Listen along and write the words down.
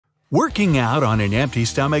Working out on an empty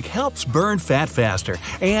stomach helps burn fat faster,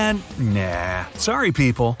 and sorry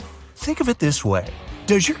people. Think of it this way.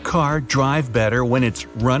 Does your car drive better when it's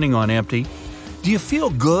running on empty? Do you feel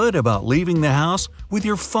good about leaving the house with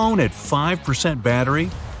your phone at 5% battery?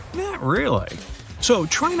 Not really. So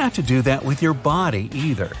try not to do that with your body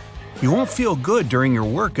either. You won't feel good during your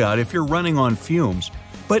workout if you're running on fumes,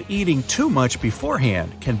 but eating too much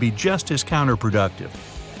beforehand can be just as counterproductive.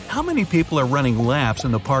 How many people are running laps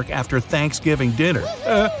in the park after Thanksgiving dinner?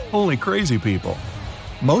 Only crazy people.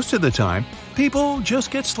 Most of the time, people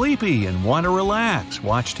just get sleepy and want to relax,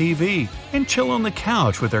 watch TV, and chill on the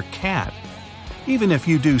couch with their cat. Even if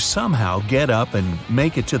you do somehow get up and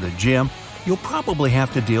make it to the gym, you'll probably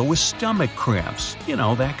have to deal with stomach cramps,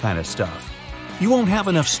 that kind of stuff. You won't have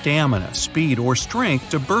enough stamina, speed, or strength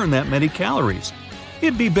to burn that many calories.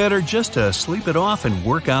 It'd be better just to sleep it off and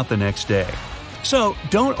work out the next day. So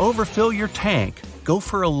don't overfill your tank. Go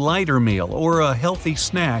for a lighter meal or a healthy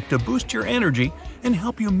snack to boost your energy and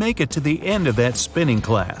help you make it to the end of that spinning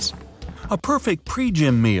class. A perfect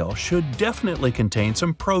pre-gym meal should definitely contain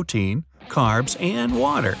some protein, carbs, and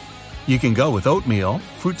water. You can go with oatmeal,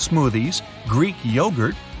 fruit smoothies, Greek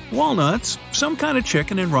yogurt, walnuts, some kind of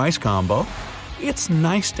chicken and rice combo. It's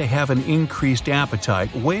nice to have an increased appetite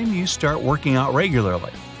when you start working out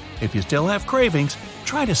regularly. If you still have cravings,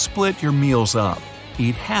 try to split your meals up.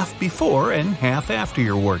 Eat half before and half after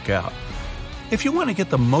your workout. If you want to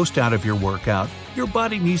get the most out of your workout, your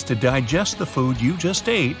body needs to digest the food you just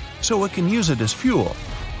ate so it can use it as fuel.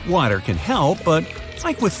 Water can help, but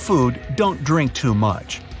like with food, don't drink too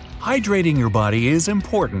much. Hydrating your body is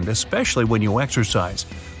important, especially when you exercise,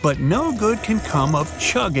 but no good can come of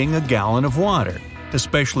chugging a gallon of water,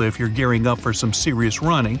 especially if you're gearing up for some serious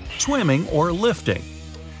running, swimming, or lifting.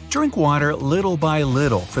 Drink water little by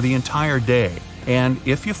little for the entire day, and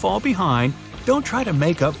if you fall behind, don't try to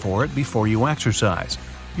make up for it before you exercise.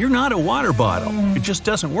 You're not a water bottle, it just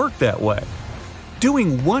doesn't work that way.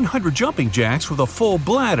 Doing 100 jumping jacks with a full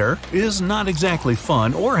bladder is not exactly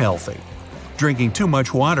fun or healthy. Drinking too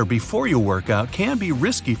much water before you work out can be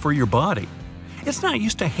risky for your body. It's not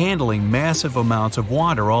used to handling massive amounts of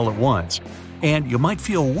water all at once, and you might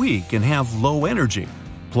feel weak and have low energy.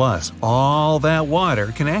 Plus, all that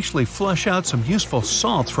water can actually flush out some useful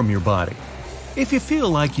salts from your body. If you feel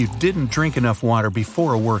like you didn't drink enough water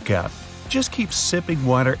before a workout, just keep sipping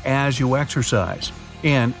water as you exercise.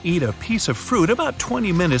 And eat a piece of fruit about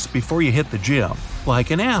 20 minutes before you hit the gym,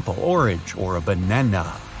 like an apple, orange, or a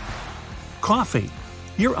banana. Coffee.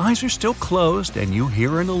 Your eyes are still closed and you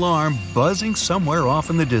hear an alarm buzzing somewhere off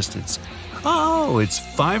in the distance. Oh, it's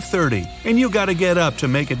 5:30 and you gotta get up to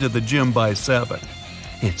make it to the gym by 7.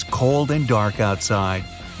 It's cold and dark outside,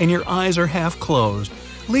 and your eyes are half closed.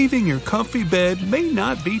 Leaving your comfy bed may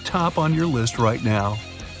not be top on your list right now.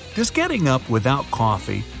 Does getting up without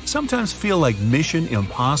coffee sometimes feel like mission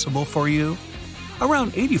impossible for you?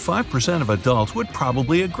 Around 85% of adults would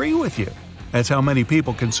probably agree with you. That's how many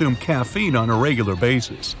people consume caffeine on a regular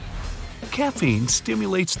basis. Caffeine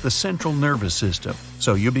stimulates the central nervous system,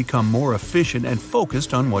 so you become more efficient and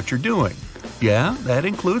focused on what you're doing. Yeah, that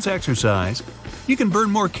includes exercise. You can burn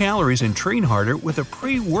more calories and train harder with a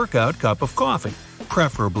pre-workout cup of coffee,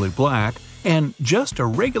 preferably black, and just a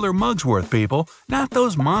regular mug's worth, people, not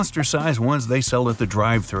those monster-sized ones they sell at the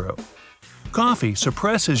drive-thru. Coffee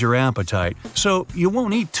suppresses your appetite, so you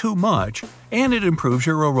won't eat too much, and it improves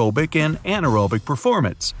your aerobic and anaerobic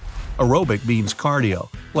performance. Aerobic means cardio,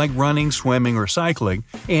 like running, swimming, or cycling,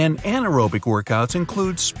 and anaerobic workouts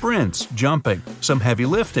include sprints, jumping, some heavy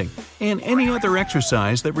lifting, and any other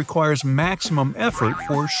exercise that requires maximum effort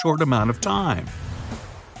for a short amount of time.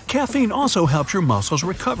 Caffeine also helps your muscles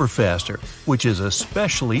recover faster, which is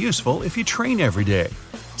especially useful if you train every day.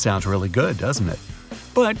 Sounds really good, doesn't it?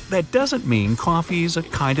 But that doesn't mean coffee is a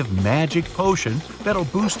kind of magic potion that'll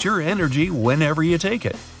boost your energy whenever you take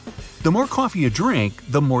it. The more coffee you drink,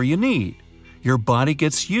 the more you need. Your body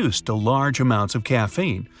gets used to large amounts of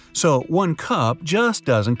caffeine, so 1 cup just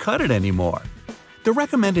doesn't cut it anymore. The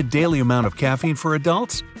recommended daily amount of caffeine for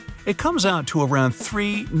adults? It comes out to around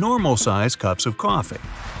 3 normal-sized cups of coffee.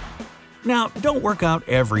 Now, don't work out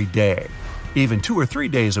every day. Even 2 or 3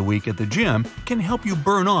 days a week at the gym can help you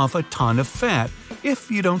burn off a ton of fat if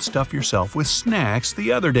you don't stuff yourself with snacks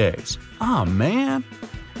the other days. Aw, man!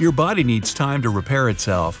 Your body needs time to repair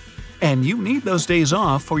itself, and you need those days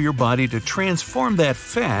off for your body to transform that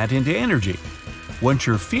fat into energy. Once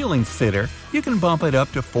you're feeling fitter, you can bump it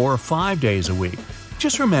up to 4 or 5 days a week.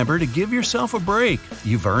 Just remember to give yourself a break.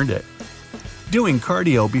 You've earned it. Doing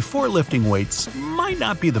cardio before lifting weights might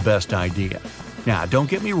not be the best idea. Now, don't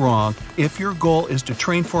get me wrong, if your goal is to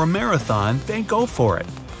train for a marathon, then go for it.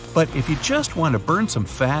 But if you just want to burn some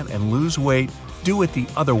fat and lose weight, do it the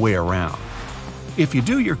other way around. If you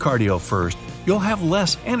do your cardio first, you'll have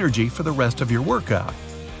less energy for the rest of your workout.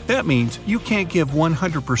 That means you can't give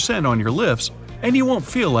 100% on your lifts, and you won't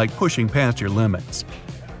feel like pushing past your limits.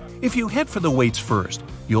 If you head for the weights first,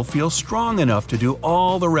 you'll feel strong enough to do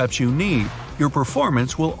all the reps you need. Your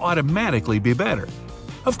performance will automatically be better.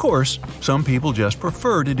 Of course, some people just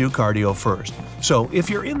prefer to do cardio first, so if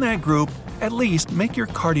you're in that group, at least make your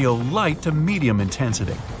cardio light to medium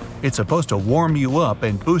intensity. It's supposed to warm you up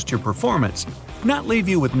and boost your performance, not leave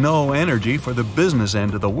you with no energy for the business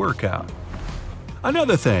end of the workout.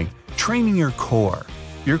 Another thing, training your core.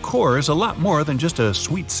 Your core is a lot more than just a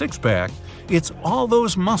sweet six-pack. It's all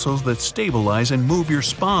those muscles that stabilize and move your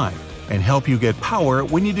spine and help you get power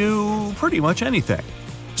when you do pretty much anything.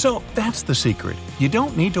 So that's the secret. You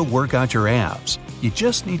don't need to work out your abs. You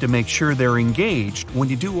just need to make sure they're engaged when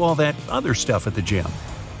you do all that other stuff at the gym.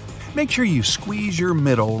 Make sure you squeeze your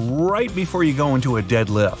middle right before you go into a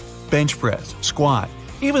deadlift, bench press, squat,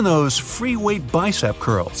 even those free weight bicep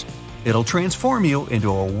curls. It'll transform you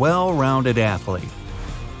into a well-rounded athlete.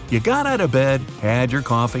 You got out of bed, had your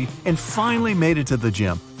coffee, and finally made it to the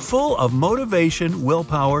gym, full of motivation,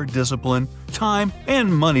 willpower, discipline, time,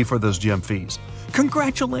 and money for those gym fees.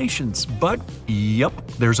 Congratulations! But, yep,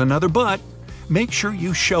 there's another but. Make sure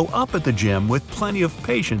you show up at the gym with plenty of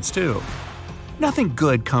patience, too. Nothing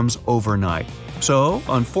good comes overnight, so,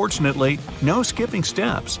 unfortunately, no skipping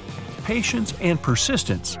steps. Patience and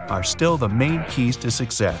persistence are still the main keys to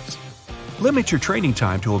success. Limit your training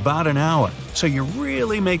time to about an hour so you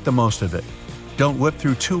really make the most of it. Don't whip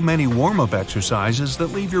through too many warm-up exercises that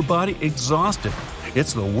leave your body exhausted.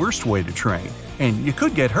 It's the worst way to train, and you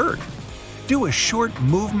could get hurt. Do a short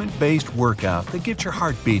movement-based workout that gets your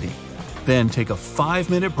heart beating. Then take a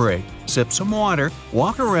 5-minute break, sip some water,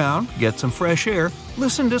 walk around, get some fresh air,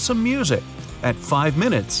 listen to some music. At 5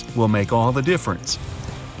 minutes will make all the difference.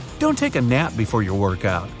 Don't take a nap before your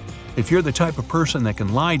workout. If you're the type of person that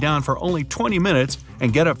can lie down for only 20 minutes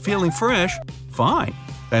and get up feeling fresh, fine.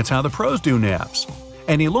 That's how the pros do naps.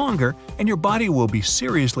 Any longer, and your body will be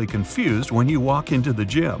seriously confused when you walk into the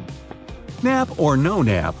gym. Nap or no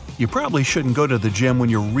nap, you probably shouldn't go to the gym when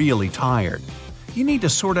you're really tired. You need to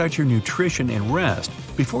sort out your nutrition and rest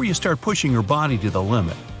before you start pushing your body to the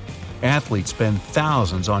limit. Athletes spend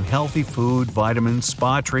thousands on healthy food, vitamins,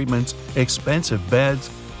 spa treatments, expensive beds.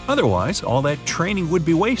 Otherwise, all that training would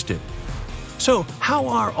be wasted. So, how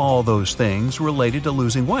are all those things related to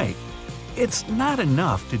losing weight? It's not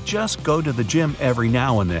enough to just go to the gym every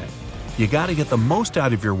now and then. You gotta get the most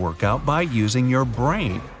out of your workout by using your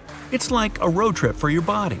brain. It's like a road trip for your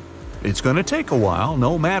body. It's gonna take a while,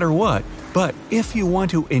 no matter what, but if you want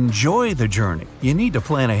to enjoy the journey, you need to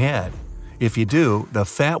plan ahead. If you do, the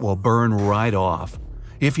fat will burn right off.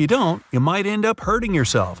 If you don't, you might end up hurting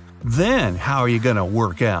yourself. Then how are you gonna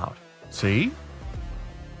work out? See?